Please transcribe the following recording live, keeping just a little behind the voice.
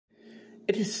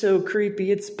It is so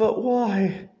creepy. It's but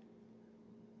why?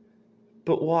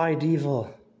 But why,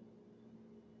 Devil?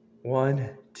 1,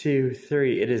 2,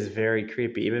 3. It is very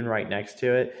creepy. Even right next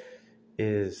to it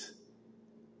is...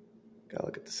 Gotta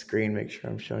look at the screen, make sure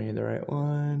I'm showing you the right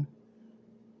one.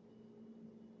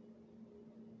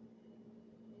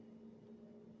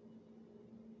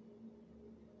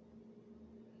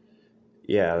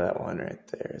 Yeah, that one right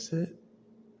there, is it?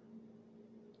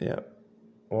 Yep.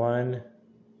 1,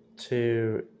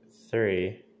 2,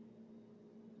 3.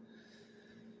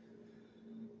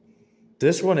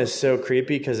 This one is so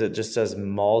creepy because it just does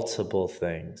multiple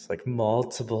things, like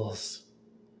multiples.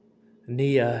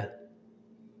 Nia.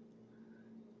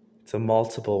 It's a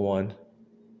multiple one.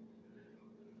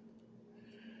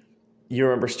 You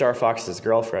remember Star Fox's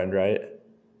girlfriend, right?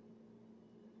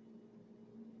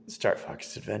 Star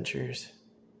Fox Adventures.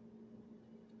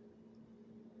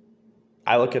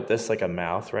 I look at this like a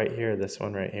mouth right here, this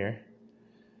one right here.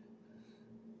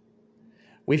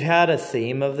 We've had a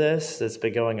theme of this that's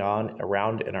been going on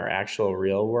around in our actual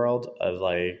real world of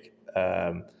like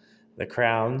the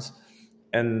crowns.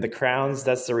 And the crowns,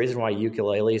 that's the reason why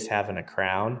ukuleles having a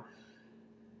crown.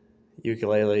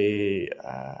 Ukulele,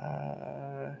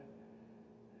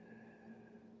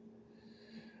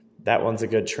 that one's a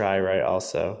good try, right?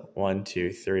 Also, 1,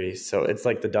 2, 3. So it's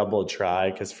like the double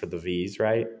try because for the V's,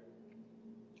 right?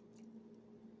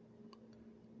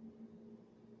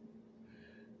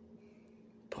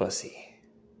 Pussy.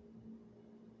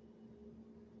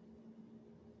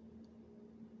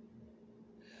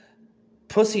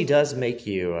 Pussy does make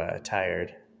you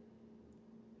tired.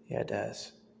 Yeah, it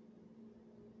does.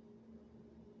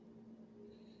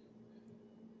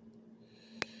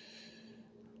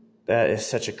 That is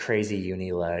such a crazy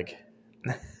uni leg.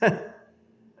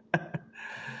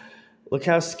 Look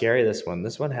how scary this one.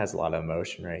 This one has a lot of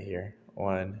emotion right here.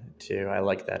 1, 2. I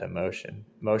like that emotion.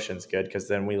 Emotion's good because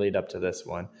then we lead up to this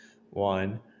one.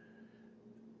 1,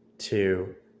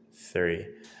 2, 3.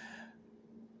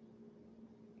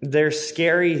 They're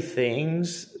scary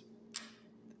things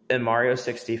in Mario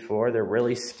 64. They're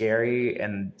really scary,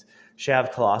 and Shadow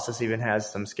of Colossus even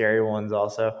has some scary ones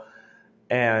also.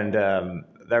 And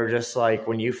they're just like,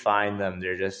 when you find them,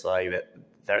 they're just like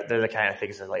they're the kind of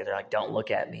things that like they're like, don't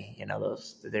look at me. You know,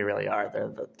 those they really are. They're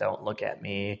the don't look at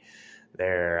me.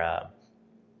 They're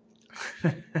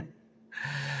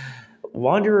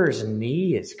Wanderer's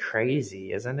knee is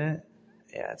crazy, isn't it?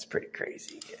 Yeah, it's pretty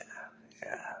crazy.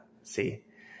 Yeah. See,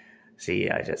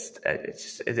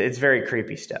 it's very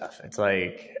creepy stuff. It's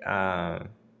like they're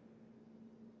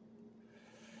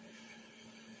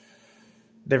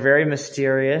very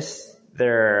mysterious.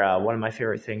 They're one of my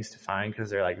favorite things to find because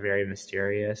they're like very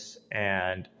mysterious.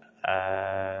 And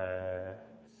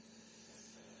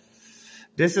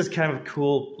this is kind of a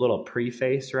cool little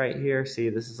preface right here. See,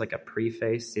 this is like a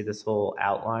preface. See this whole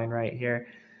outline right here?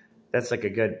 That's like a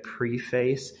good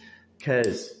preface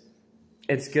because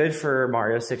it's good for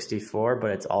Mario 64,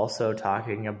 but it's also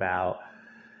talking about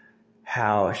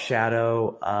how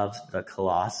Shadow of the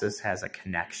Colossus has a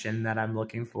connection that I'm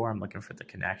looking for. I'm looking for the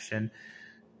connection.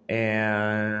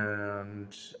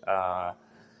 And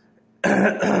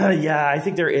yeah, I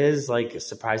think there is like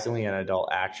surprisingly an adult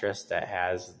actress that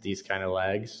has these kind of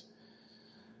legs.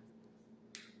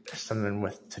 There's something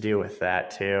to do with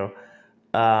that too.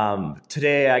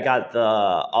 Today I got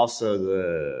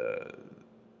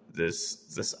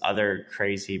this other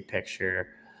crazy picture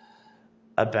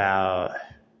about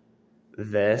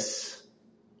this.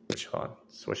 Which one?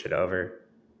 Switch it over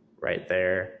right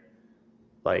there.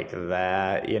 Like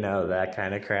that, you know, that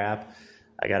kind of crap.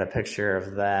 I got a picture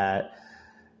of that.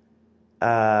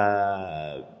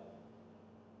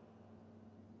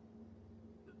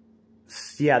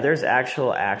 Yeah, there's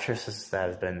actual actresses that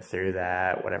have been through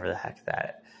that, whatever the heck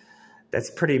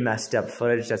that's pretty messed up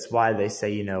footage. That's why they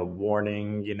say, you know,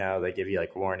 warning, you know, they give you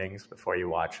like warnings before you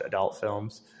watch adult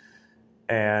films.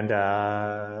 And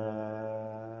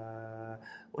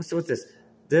what's with this?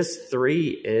 This 3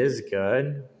 is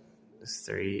good. This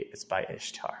 3 is by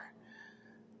Ishtar.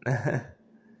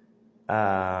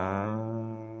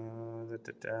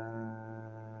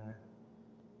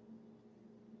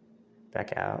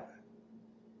 Back out.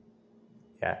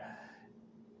 Yeah.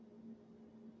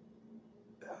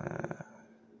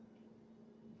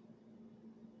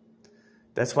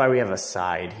 That's why we have a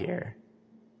side here.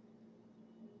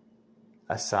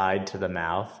 A side to the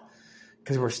mouth.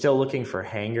 Because we're still looking for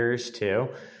hangers too.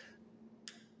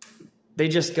 They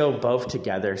just go both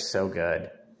together so good.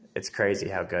 It's crazy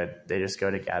how good. They just go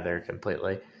together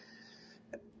completely.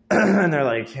 And they're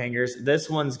like hangers. This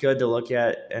one's good to look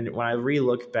at. And when I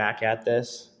re-look back at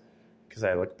this, because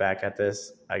I look back at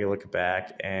this. I look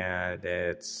back and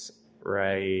it's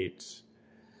right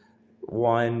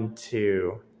 1,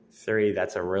 2, 3.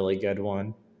 That's a really good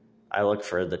one. I look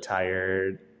for the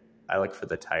tired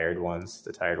ones.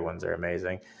 The tired ones are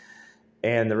amazing.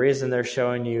 And the reason they're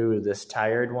showing you this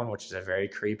tired one, which is a very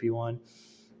creepy one,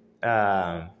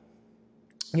 Liv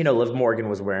Morgan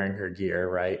was wearing her gear,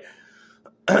 right?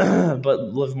 But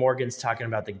Liv Morgan's talking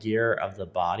about the gear of the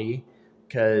body,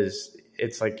 because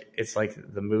it's like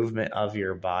the movement of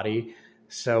your body.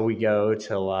 So we go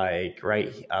to like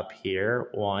right up here,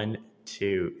 1,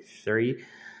 2, 3.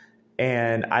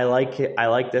 And I like it. I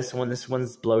like this one. This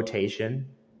one's bloatation.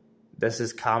 This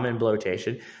is common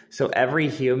bloatation. So every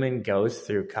human goes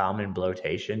through common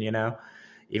bloatation,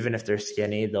 even if they're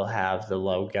skinny, they'll have the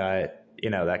low gut,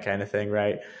 that kind of thing,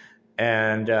 right?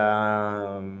 And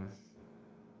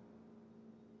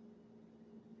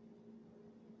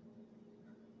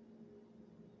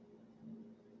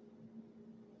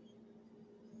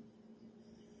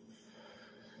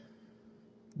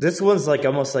this one's like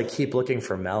almost like keep looking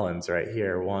for melons right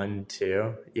here. 1,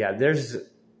 2. Yeah,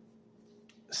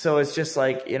 so it's just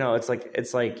like,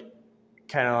 it's like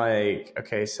kind of like,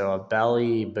 okay, so a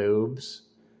belly boobs,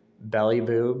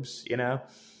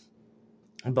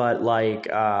 but like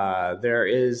there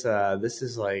is this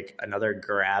is like another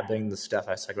grabbing, the stuff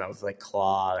I was talking about with like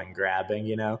claw and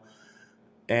grabbing,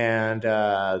 and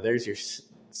there's your,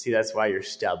 see, that's why your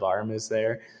stub arm is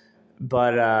there.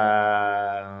 But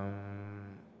a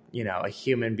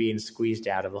human being squeezed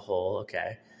out of a hole.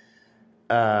 Okay.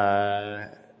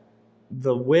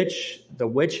 The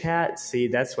witch hat. See,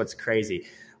 that's what's crazy.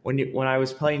 When I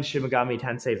was playing Shin Megami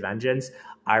Tensei Vengeance,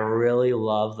 I really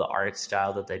love the art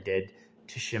style that they did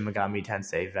to Shin Megami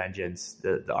Tensei Vengeance.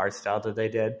 The art style that they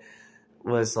did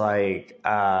was like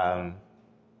the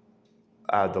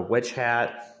witch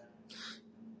hat.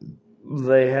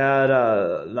 They had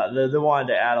they wanted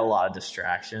to add a lot of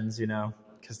distractions,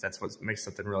 because that's what makes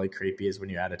something really creepy, is when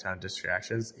you add a ton of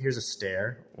distractions. Here's a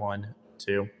stair, 1,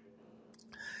 2.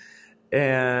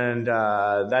 And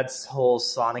that's whole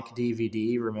Sonic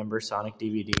DVD. Remember Sonic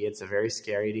DVD? It's a very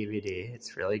scary DVD.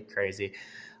 It's really crazy.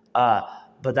 But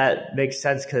that makes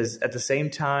sense, because at the same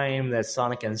time that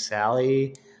Sonic and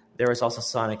Sally, there was also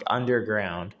Sonic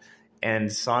Underground.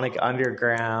 And Sonic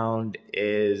Underground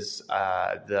is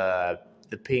the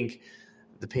pink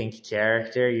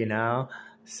character,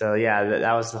 So yeah,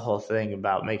 that was the whole thing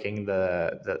about making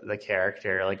the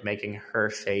character, like making her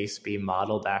face be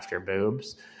modeled after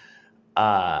boobs.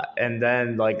 And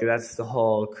then like that's the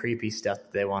whole creepy stuff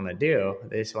that they want to do.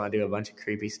 They just want to do a bunch of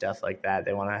creepy stuff like that.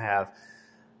 They want to have,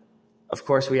 of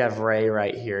course, we have Ray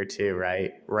right here too,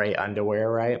 right? Ray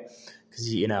underwear, right? Because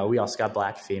we also got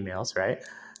black females, right?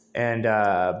 And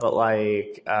but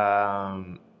like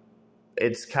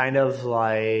it's kind of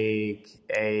like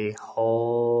a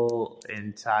whole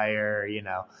entire,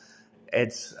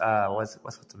 it's what's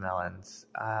with the melons?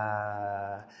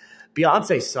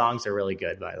 Beyonce songs are really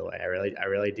good, by the way. I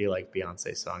really do like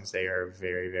Beyonce songs. They are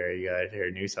very, very good. Her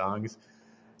new songs,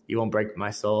 "You Won't Break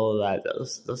My Soul," that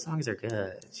those songs are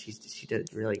good. She did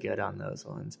really good on those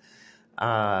ones.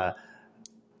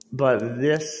 But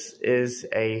this is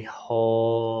a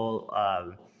whole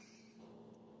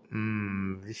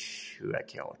shoot, I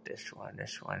can't with this one.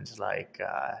 This one's like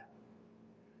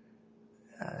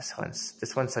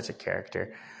this one's such a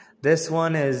character. This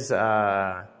one is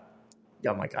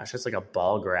oh my gosh, it's like a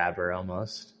ball grabber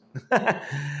almost.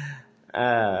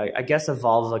 I guess a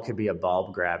vulva could be a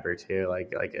bulb grabber too,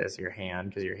 like as your hand,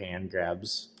 because your hand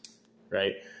grabs,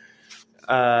 right?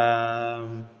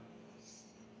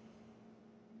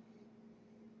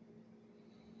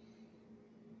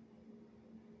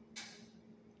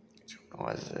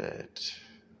 What was it?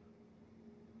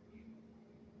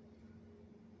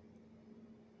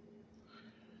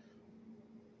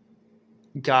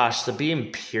 Gosh, the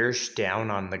being pierced down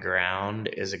on the ground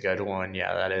is a good one.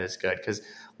 Yeah, that is good, because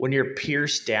when you're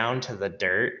pierced down to the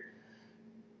dirt,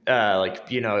 like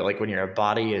when your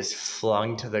body is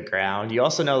flung to the ground. You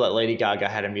also know that Lady Gaga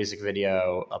had a music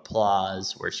video,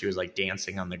 Applause, where she was like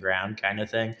dancing on the ground kind of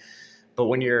thing. But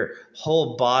when your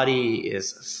whole body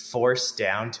is forced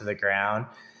down to the ground,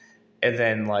 and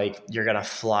then like you're gonna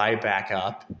fly back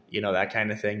up, that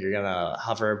kind of thing. You're gonna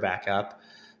hover back up,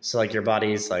 so like your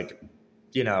body's like,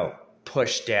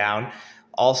 pushed down.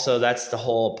 Also, that's the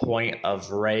whole point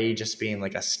of Ray just being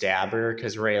like a stabber,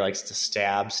 because Ray likes to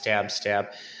stab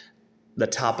the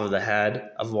top of the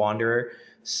head of Wanderer.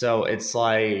 So it's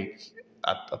like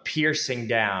a piercing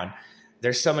down.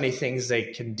 There's so many things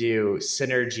they can do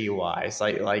synergy wise,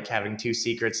 like having two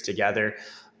secrets together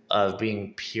of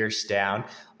being pierced down.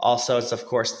 Also, it's of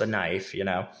course the knife, you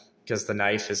know, because the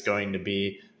knife is going to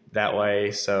be that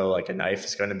way. So like a knife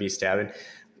is going to be stabbing.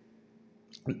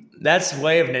 That's a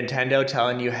way of Nintendo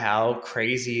telling you how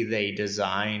crazy they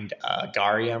designed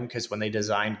Garium. Because when they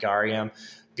designed Garium,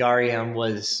 Garium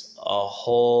was a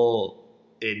whole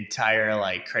entire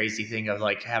like crazy thing of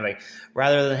like having,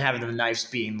 rather than having the knives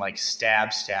being like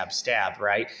stab, stab, stab,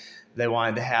 right? They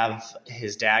wanted to have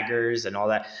his daggers and all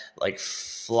that like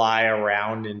fly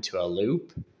around into a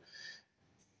loop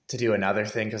to do another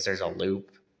thing, because there's a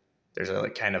loop. There's a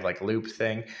like, kind of like loop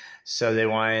thing. So they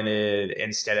wanted,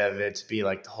 instead of it to be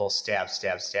like the whole stab,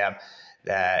 stab, stab,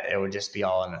 that it would just be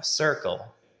all in a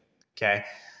circle. Okay.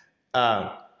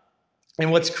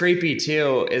 And what's creepy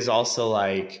too is also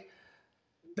like,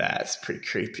 that's pretty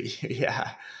creepy.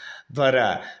 Yeah.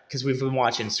 But because we've been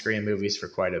watching Scream movies for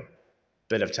quite a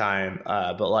bit of time.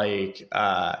 But like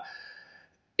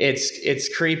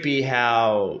it's creepy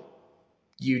how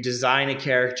you design a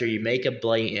character, you make it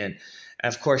blatant.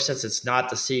 And of course, since it's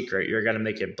not the secret, you're going to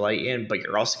make it blatant, but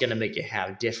you're also going to make it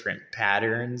have different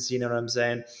patterns. You know what I'm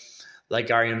saying? Like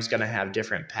Garium's going to have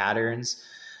different patterns,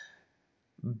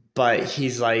 but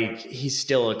he's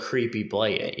still a creepy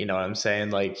blatant. You know what I'm saying?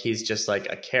 Like he's just like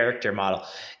a character model.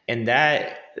 And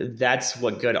that's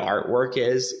what good artwork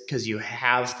is, because you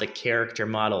have the character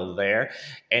model there.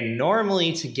 And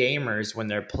normally to gamers, when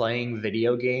they're playing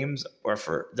video games, or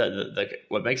for the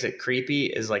what makes it creepy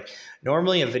is like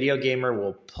normally a video gamer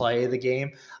will play the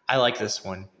game. I like this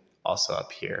one also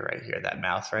up here, right here, that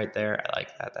mouth right there. I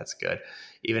like that. That's good.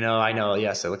 Even though I know,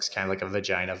 yes, it looks kind of like a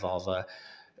vagina vulva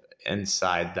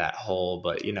inside that hole,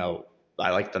 but you know,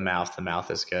 I like the mouth. The mouth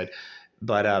is good.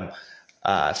 But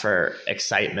for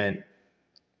excitement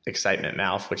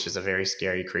mouth, which is a very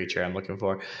scary creature I'm looking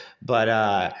for. But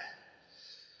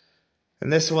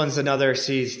and this one's another,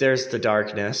 see, there's the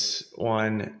darkness,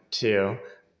 1, 2.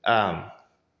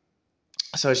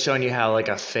 So it's showing you how like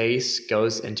a face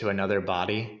goes into another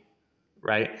body,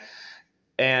 right?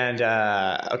 And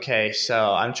okay,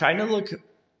 so I'm trying to look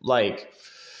like,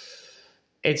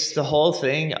 it's the whole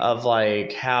thing of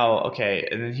like how, okay,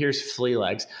 and then here's flea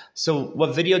legs. So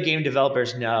what video game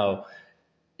developers know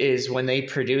is when they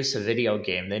produce a video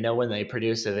game, they know when they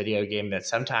produce a video game that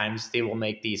sometimes they will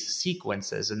make these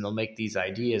sequences and they'll make these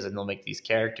ideas and they'll make these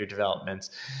character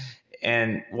developments.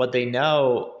 And what they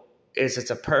know is it's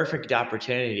a perfect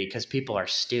opportunity because people are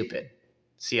stupid.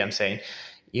 See what I'm saying?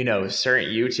 You know, certain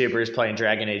YouTubers playing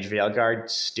Dragon Age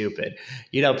Veilguard, stupid.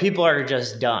 You know, people are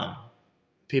just dumb.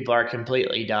 People are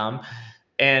completely dumb.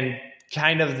 And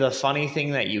kind of the funny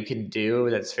thing that you can do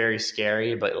that's very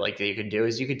scary, but like that you can do,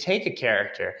 is you could take a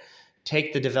character,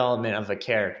 take the development of a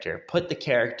character, put the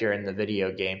character in the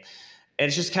video game. And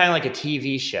it's just kind of like a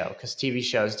TV show, because TV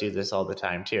shows do this all the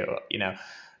time too, you know.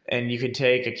 And you could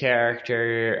take a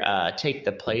character, take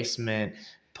the placement,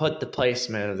 put the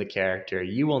placement of the character.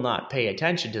 You will not pay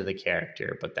attention to the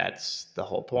character, but that's the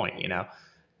whole point, you know,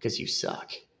 because you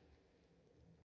suck.